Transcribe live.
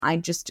I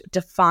just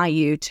defy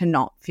you to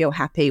not feel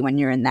happy when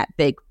you're in that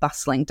big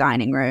bustling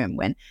dining room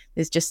when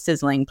there's just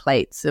sizzling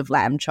plates of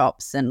lamb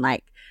chops and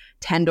like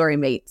tandoori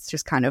meats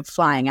just kind of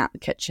flying out the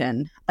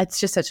kitchen. It's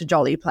just such a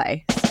jolly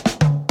place.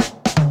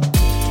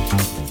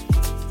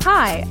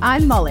 Hi,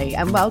 I'm Molly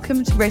and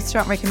welcome to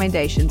Restaurant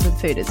Recommendations with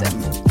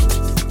Foodism.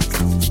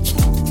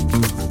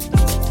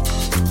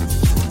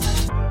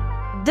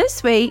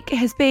 This week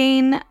has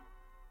been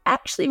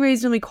actually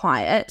reasonably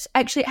quiet.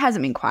 Actually, it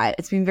hasn't been quiet.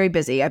 It's been very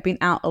busy. I've been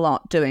out a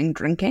lot doing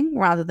drinking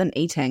rather than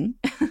eating.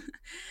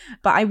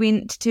 But I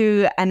went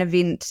to an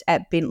event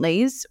at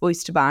Bentley's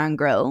Oyster Bar and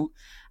Grill,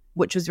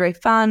 which was very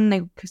fun.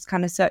 They were just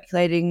kind of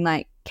circulating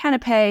like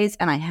canapes,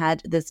 and I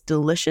had this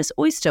delicious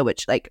oyster,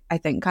 which like I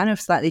think kind of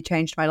slightly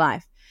changed my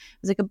life. It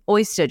was like an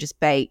oyster just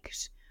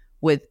baked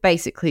with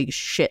basically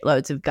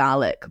shitloads of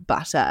garlic,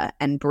 butter,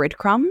 and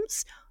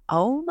breadcrumbs.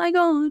 Oh my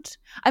God.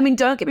 I mean,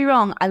 don't get me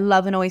wrong. I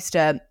love an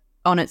oyster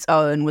on its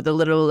own with a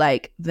little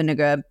like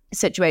vinegar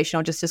situation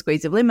or just a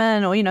squeeze of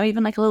lemon or, you know,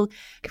 even like a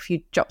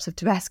few drops of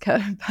Tabasco.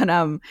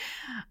 But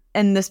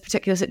in this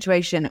particular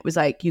situation, it was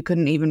like you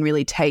couldn't even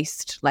really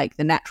taste like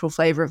the natural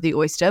flavor of the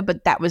oyster,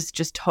 but that was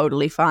just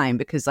totally fine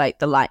because like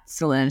the light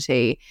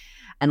salinity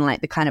and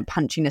like the kind of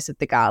punchiness of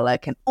the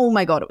garlic and oh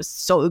my God, it was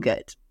so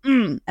good.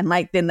 And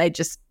like then they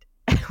just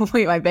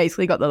I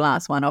basically got the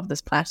last one off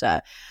this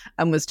platter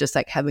and was just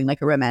like having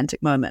like a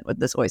romantic moment with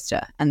this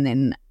oyster. And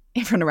then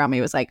everyone around me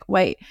was like,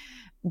 wait,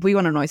 we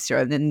want an oyster.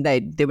 And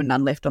then there were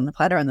none left on the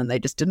platter and then they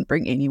just didn't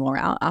bring any more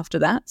out after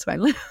that. So I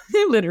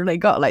literally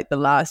got like the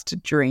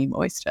last dream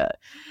oyster.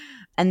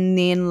 And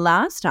then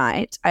last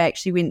night I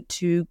actually went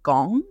to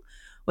Gong,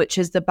 which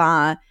is the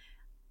bar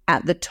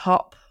at the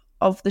top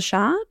of the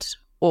Shard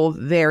or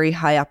very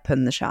high up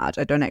in the Shard.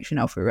 I don't actually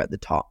know if we were at the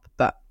top,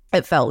 but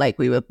it felt like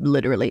we were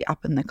literally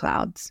up in the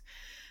clouds.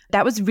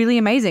 That was really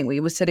amazing. We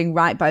were sitting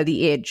right by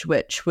the edge,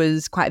 which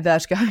was quite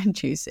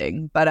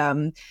vertigo-inducing, but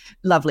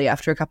lovely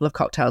after a couple of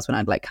cocktails when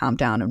I'd like calmed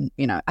down. And,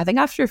 you know, I think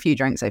after a few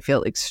drinks, I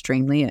feel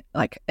extremely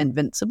like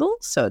invincible.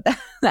 So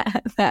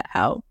that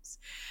helps.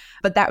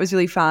 But that was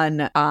really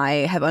fun. I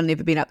have only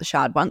ever been up the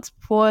Shard once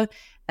before.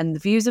 And the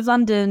views of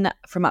London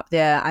from up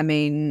there, I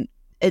mean,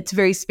 it's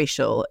very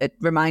special. It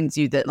reminds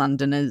you that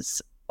London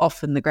is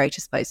often the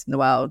greatest place in the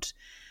world.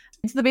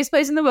 It's the best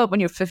place in the world when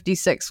you're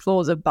 56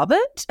 floors above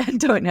it and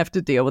don't have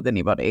to deal with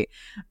anybody.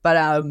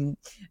 But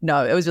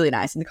no, it was really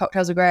nice. And the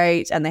cocktails are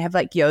great. And they have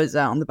like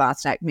gyoza on the bar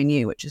snack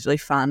menu, which is really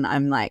fun.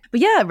 I'm like,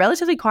 but yeah,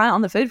 relatively quiet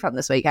on the food front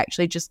this week,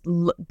 actually, just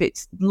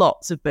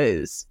lots of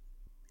booze.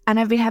 And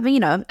I've been having, you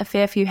know, a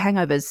fair few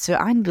hangovers. So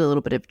I need a little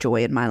bit of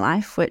joy in my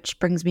life, which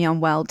brings me on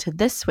well to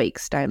this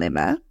week's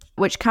dilemma,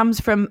 which comes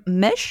from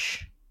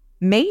Mish.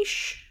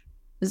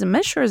 Is it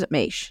Mish or is it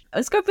Mish?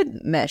 Let's go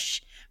with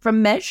Mish.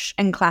 From Mish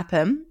in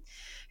Clapham,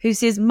 who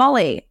says,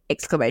 Molly, !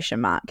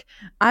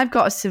 I've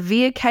got a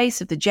severe case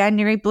of the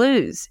January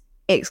blues, !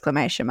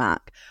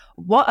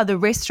 What are the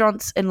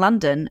restaurants in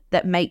London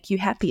that make you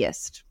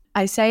happiest?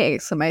 I say !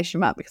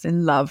 Because I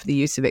love the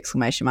use of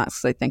exclamation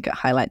marks because I think it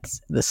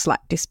highlights the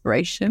slight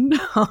desperation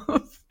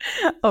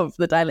of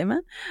the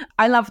dilemma.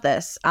 I love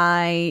this.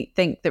 I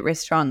think that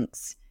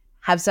restaurants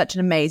have such an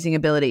amazing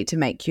ability to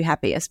make you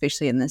happy,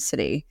 especially in this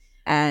city.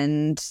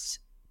 And,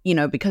 you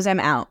know, because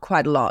I'm out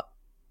quite a lot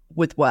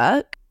with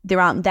work, there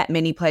aren't that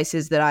many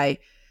places that I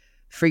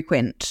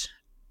frequent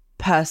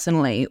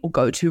personally or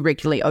go to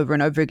regularly over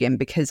and over again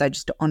because I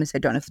just honestly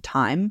don't have the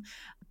time.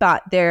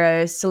 But there are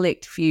a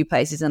select few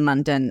places in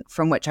London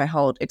from which I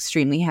hold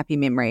extremely happy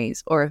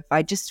memories, or if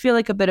I just feel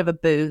like a bit of a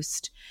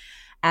boost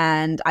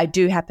and I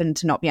do happen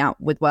to not be out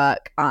with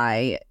work,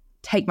 I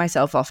take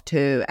myself off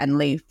to and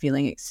leave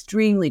feeling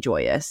extremely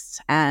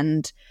joyous.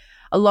 And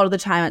a lot of the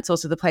time, it's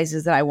also the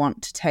places that I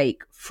want to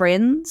take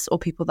friends or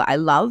people that I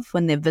love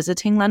when they're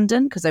visiting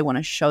London because I want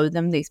to show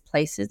them these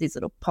places, these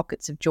little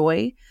pockets of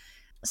joy.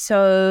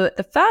 So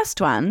the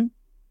first one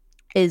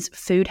is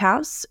Food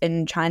House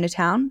in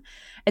Chinatown.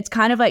 It's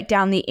kind of like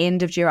down the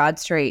end of Gerrard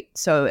Street.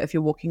 So if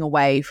you're walking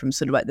away from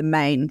sort of like the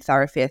main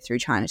thoroughfare through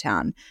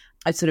Chinatown,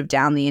 it's sort of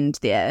down the end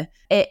there.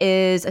 It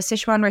is a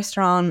Sichuan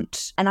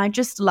restaurant and I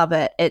just love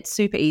it. It's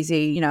super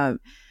easy, you know.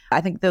 I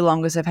think the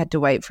longest I've had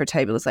to wait for a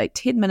table is like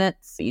 10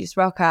 minutes. You just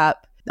rock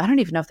up. I don't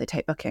even know if they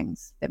take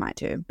bookings. They might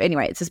do. But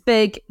anyway, it's this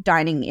big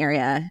dining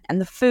area and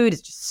the food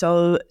is just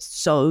so,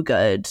 so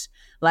good.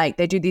 Like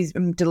they do these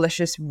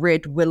delicious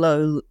red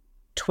willow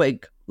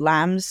twig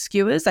lamb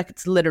skewers. Like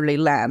it's literally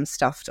lamb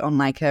stuffed on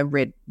like a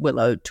red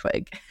willow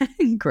twig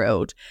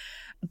grilled.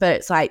 But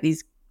it's like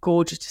these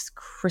gorgeous, just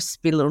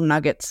crispy little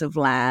nuggets of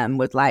lamb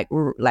with like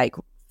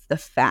the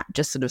fat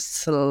just sort of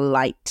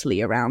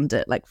slightly around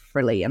it, like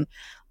frilly and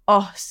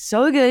oh,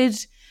 so good.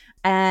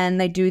 And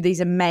they do these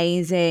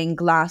amazing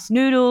glass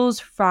noodles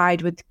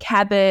fried with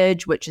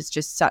cabbage, which is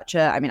just such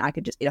a, I mean, I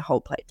could just eat a whole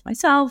plate to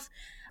myself.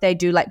 They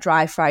do like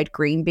dry fried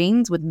green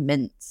beans with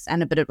mince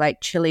and a bit of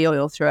like chili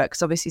oil through it.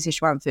 Because obviously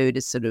Sichuan food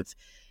is sort of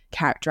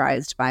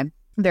characterized by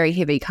very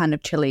heavy kind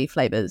of chili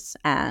flavors.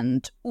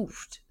 And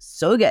oof,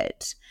 so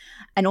good.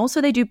 And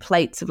also they do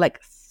plates of like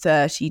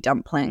 30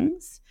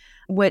 dumplings,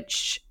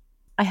 which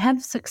I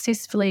have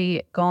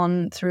successfully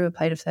gone through a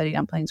plate of 30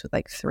 dumplings with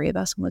like 3 of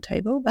us on the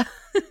table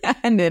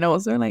and then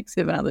also like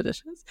 7 other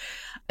dishes.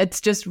 It's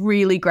just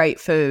really great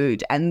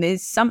food. And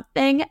there's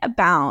something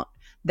about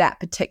that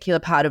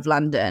particular part of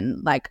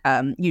London. Like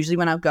usually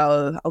when I'll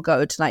go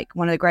to like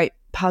one of the great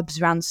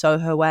pubs around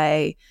Soho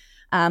Way.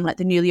 Like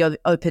the newly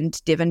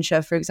opened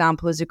Devonshire, for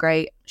example, is a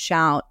great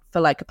shout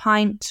for like a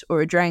pint or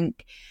a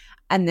drink.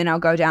 And then I'll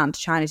go down to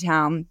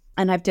Chinatown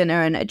and have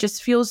dinner, and it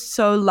just feels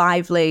so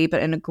lively,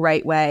 but in a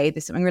great way.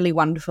 There's something really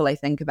wonderful, I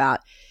think,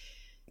 about,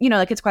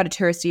 like it's quite a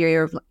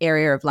touristy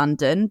area of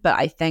London, but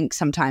I think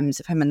sometimes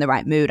if I'm in the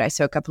right mood, I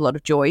soak up a lot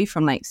of joy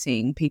from like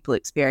seeing people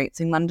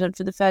experiencing London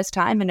for the first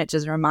time, and it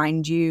does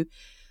remind you,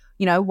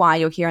 why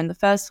you're here in the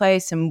first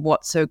place and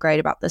what's so great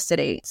about the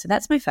city. So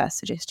that's my first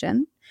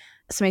suggestion.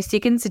 So my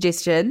second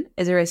suggestion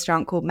is a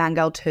restaurant called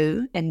Mangal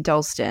 2 in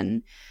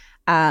Dalston,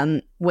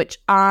 which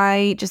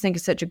I just think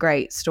is such a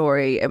great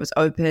story. It was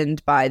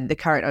opened by the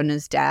current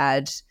owner's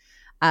dad.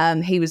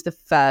 He was the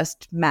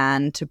first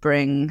man to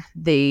bring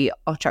the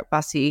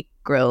Ocakbasi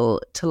grill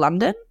to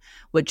London,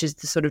 which is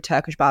the sort of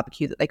Turkish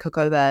barbecue that they cook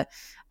over.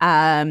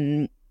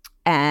 And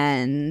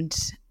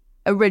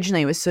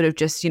originally it was sort of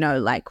just,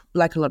 like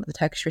a lot of the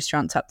Turkish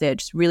restaurants up there,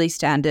 just really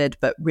standard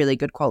but really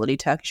good quality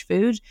Turkish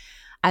food.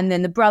 And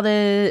then the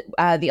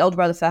older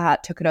brother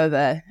Ferhat took it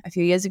over a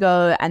few years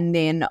ago. And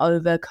then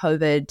over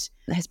COVID,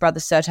 his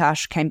brother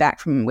Sertash came back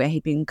from where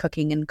he'd been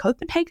cooking in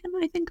Copenhagen,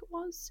 I think it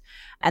was.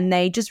 And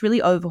they just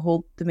really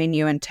overhauled the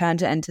menu and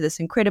turned it into this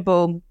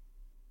incredible,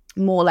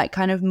 more like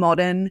kind of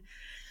modern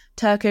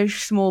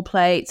Turkish small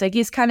plates. I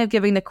guess kind of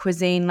giving the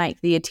cuisine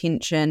like the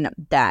attention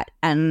that,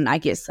 and I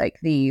guess like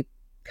the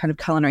kind of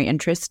culinary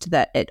interest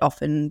that it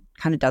often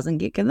kind of doesn't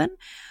get given,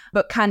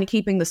 but kind of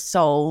keeping the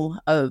soul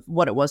of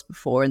what it was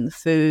before in the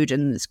food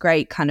and this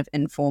great kind of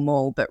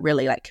informal but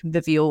really like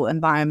convivial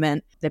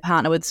environment. They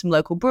partner with some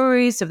local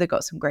breweries, so they've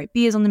got some great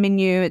beers on the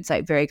menu. It's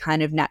like very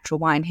kind of natural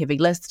wine heavy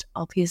list.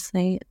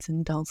 Obviously, it's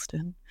in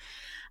Dalston.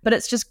 But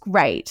it's just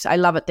great. I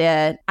love it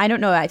there. I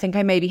don't know. I think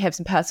I maybe have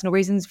some personal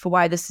reasons for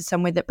why this is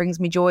somewhere that brings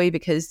me joy,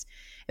 because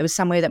it was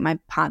somewhere that my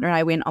partner and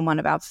I went on one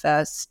of our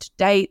first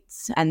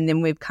dates, and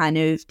then we've kind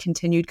of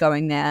continued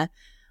going there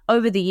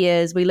over the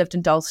years. We lived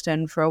in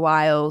Dalston for a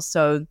while,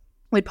 so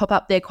we'd pop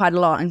up there quite a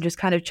lot and just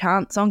kind of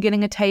chance on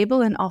getting a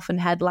table, and often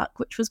had luck,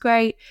 which was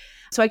great.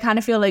 So I kind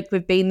of feel like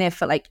we've been there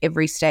for like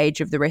every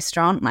stage of the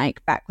restaurant,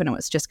 like back when it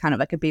was just kind of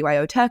like a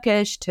BYO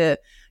Turkish to,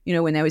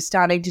 when they were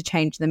starting to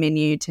change the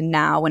menu, to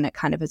now when it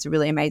kind of has a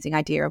really amazing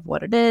idea of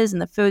what it is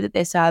and the food that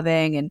they're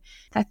serving. And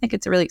I think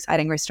it's a really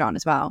exciting restaurant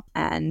as well.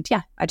 And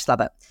yeah, I just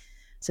love it.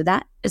 So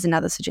that is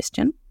another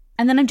suggestion.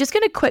 And then I'm just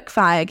going to quick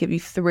fire give you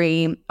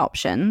 3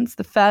 options.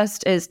 The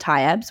first is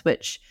Tayyab's,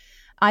 which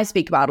I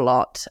speak about a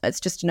lot. It's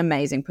just an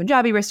amazing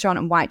Punjabi restaurant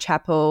in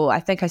Whitechapel. I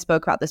think I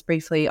spoke about this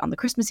briefly on the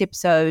Christmas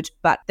episode,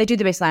 but they do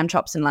the best lamb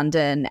chops in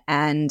London,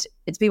 and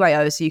it's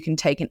BYO, so you can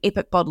take an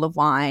epic bottle of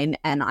wine,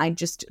 and I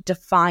just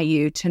defy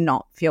you to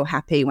not feel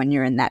happy when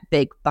you're in that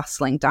big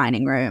bustling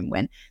dining room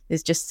when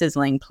there's just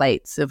sizzling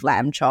plates of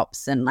lamb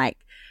chops and like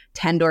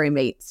tandoori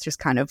meats just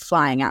kind of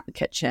flying out the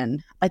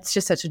kitchen. It's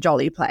just such a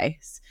jolly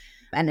place.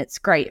 And it's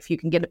great if you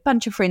can get a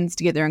bunch of friends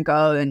together and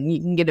go, and you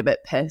can get a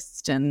bit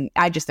pissed. And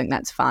I just think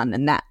that's fun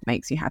and that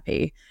makes you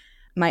happy.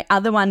 My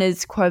other one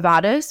is Quo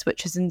Vadis,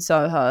 which is in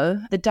Soho.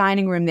 The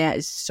dining room there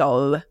is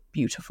so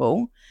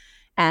beautiful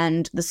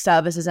and the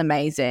service is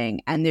amazing.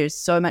 And there's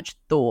so much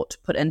thought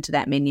put into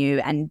that menu.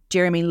 And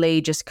Jeremy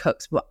Lee just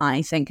cooks what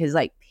I think is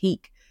like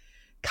peak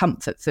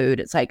comfort food.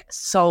 It's like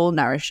soul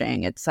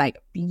nourishing. It's like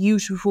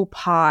beautiful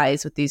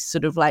pies with these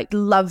sort of like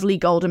lovely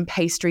golden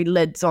pastry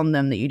lids on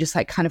them that you just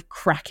like kind of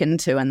crack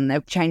into, and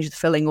they've changed the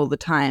filling all the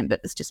time,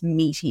 but it's just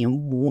meaty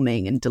and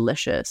warming and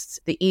delicious.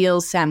 The eel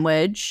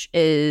sandwich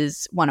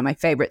is one of my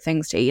favorite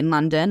things to eat in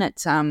London.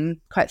 It's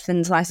quite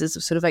thin slices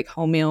of sort of like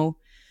wholemeal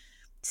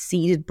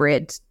seeded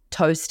bread,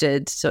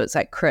 toasted so it's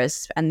like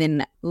crisp, and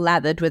then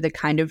lathered with a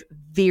kind of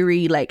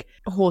very like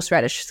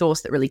horseradish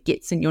sauce that really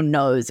gets in your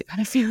nose. It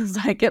kind of feels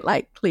like it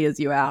like clears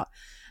you out.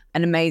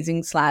 An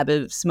amazing slab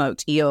of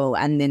smoked eel,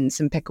 and then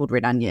some pickled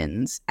red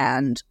onions.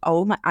 And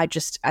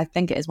I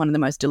think it is one of the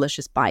most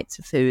delicious bites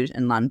of food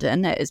in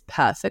London. It is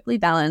perfectly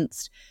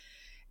balanced.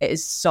 It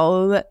is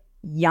so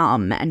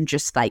yum and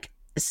just like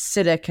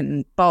acidic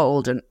and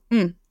bold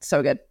and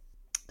so good.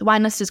 The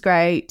wine list is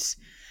great.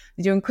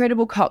 They do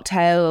incredible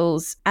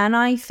cocktails. And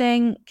I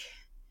think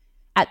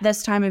at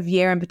this time of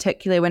year in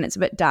particular, when it's a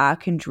bit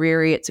dark and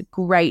dreary, it's a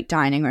great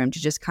dining room to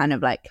just kind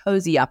of like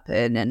cozy up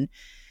in and,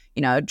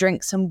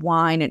 drink some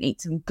wine and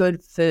eat some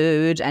good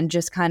food and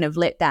just kind of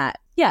let that,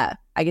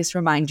 I guess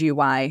remind you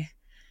why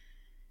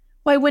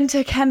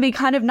winter can be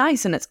kind of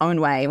nice in its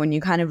own way when you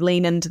kind of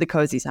lean into the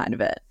cozy side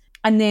of it.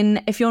 And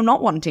then if you're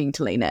not wanting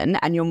to lean in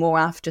and you're more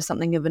after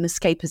something of an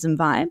escapism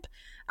vibe,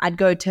 I'd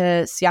go to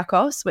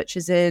Siakos, which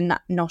is in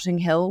Notting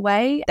Hill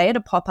Way. They had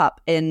a pop-up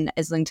in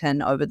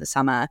Islington over the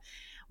summer,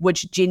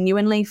 which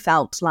genuinely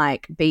felt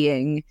like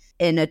being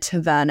in a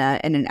taverna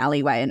in an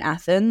alleyway in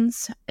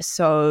Athens.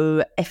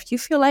 So if you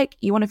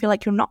want to feel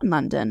like you're not in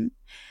London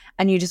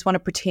and you just want to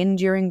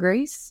pretend you're in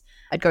Greece,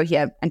 I'd go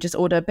here and just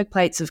order big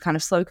plates of kind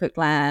of slow cooked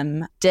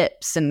lamb,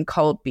 dips and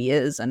cold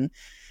beers, and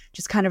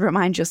just kind of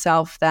remind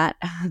yourself that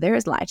there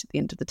is light at the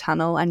end of the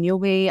tunnel and you'll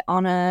be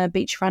on a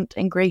beachfront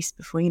in Greece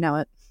before you know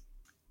it.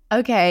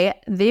 Okay,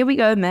 there we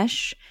go,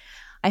 Mish.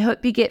 I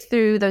hope you get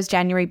through those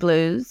January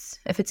blues.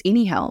 If it's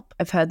any help,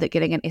 I've heard that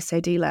getting an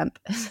SOD lamp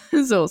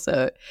is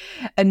also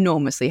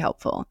enormously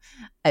helpful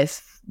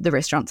if the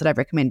restaurants that I've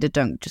recommended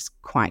don't just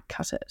quite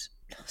cut it.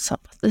 So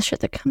the shit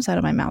that comes out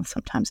of my mouth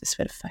sometimes, I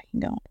swear to fucking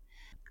God.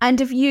 And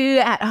if you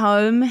at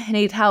home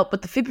need help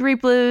with the February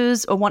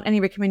blues or want any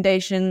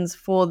recommendations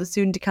for the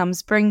soon-to-come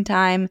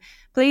springtime,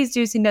 please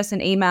do send us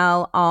an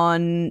email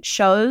on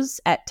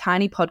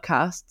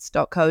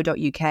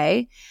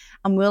shows@tinypodcasts.co.uk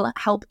and we'll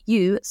help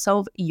you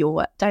solve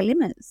your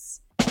dilemmas.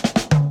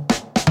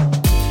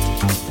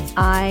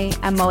 I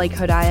am Molly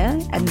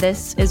Kodaya, and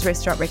this is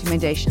Restaurant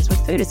Recommendations with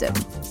Foodism.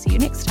 See you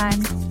next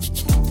time.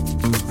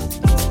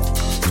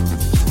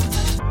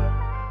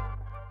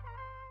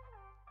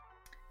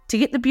 To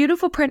get the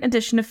beautiful print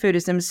edition of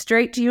Foodism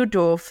straight to your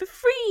door for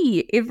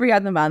free every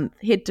other month,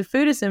 head to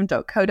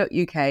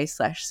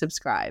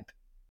foodism.co.uk/subscribe.